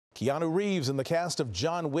Keanu Reeves and the cast of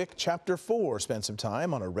John Wick Chapter 4 spent some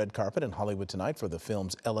time on a red carpet in Hollywood tonight for the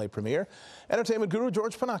film's LA premiere. Entertainment guru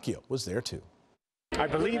George Pinocchio was there too. I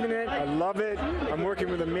believe in it. I love it. I'm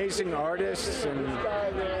working with amazing artists,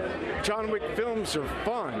 and John Wick films are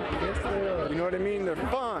fun. You know what I mean? They're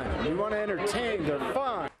fun. You want to entertain. They're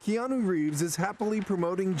fun. Keanu Reeves is happily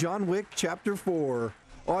promoting John Wick Chapter 4.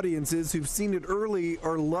 Audiences who've seen it early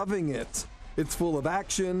are loving it. It's full of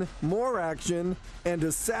action, more action, and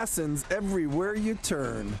assassins everywhere you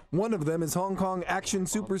turn. One of them is Hong Kong action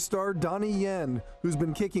superstar Donnie Yen, who's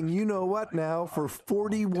been kicking you-know-what now for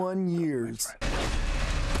 41 years.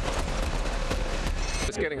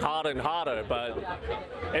 It's getting harder and harder, but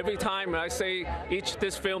every time I say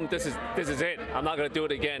this film, this is it. I'm not gonna do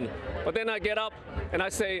it again. But then I get up and I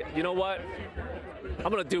say, you know what? I'm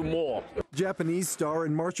gonna do more. Japanese star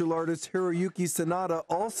and martial artist Hiroyuki Sanada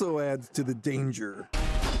also adds to the danger.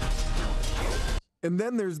 And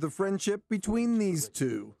then there's the friendship between these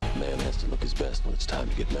two. A man has to look his best when it's time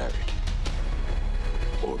to get married.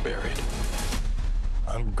 Or buried.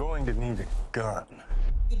 I'm going to need a gun.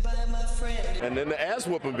 Goodbye, my friend. And then the ass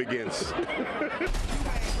whooping begins.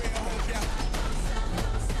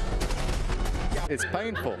 It's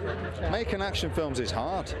painful. Making action films is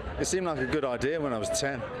hard. It seemed like a good idea when I was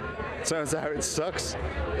 10. Turns out it sucks,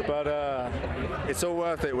 but it's all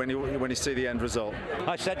worth it when you see the end result.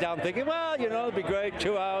 I sat down thinking, well, you know, it'll be great,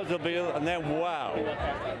 2 hours, it'll be, and then wow.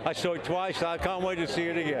 I saw it twice, I can't wait to see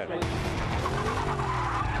it again.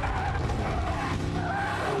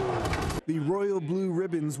 The royal blue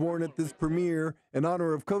ribbons worn at this premiere in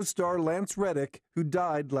honor of co-star Lance Reddick, who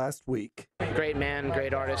died last week. Great man,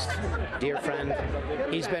 great artist, dear friend.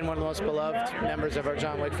 He's been one of the most beloved members of our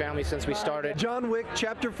John Wick family since we started. John Wick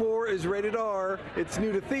Chapter 4 is rated R. It's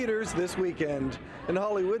new to theaters this weekend. In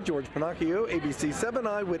Hollywood, George Pinocchio, ABC 7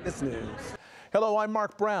 Eyewitness News. Hello, I'm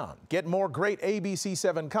Mark Brown. Get more great ABC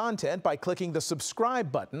 7 content by clicking the subscribe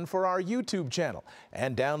button for our YouTube channel.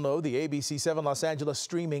 And download the ABC 7 Los Angeles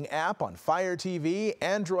streaming app on Fire TV,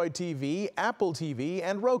 Android TV, Apple TV,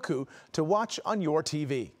 and Roku to watch on your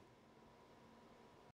TV.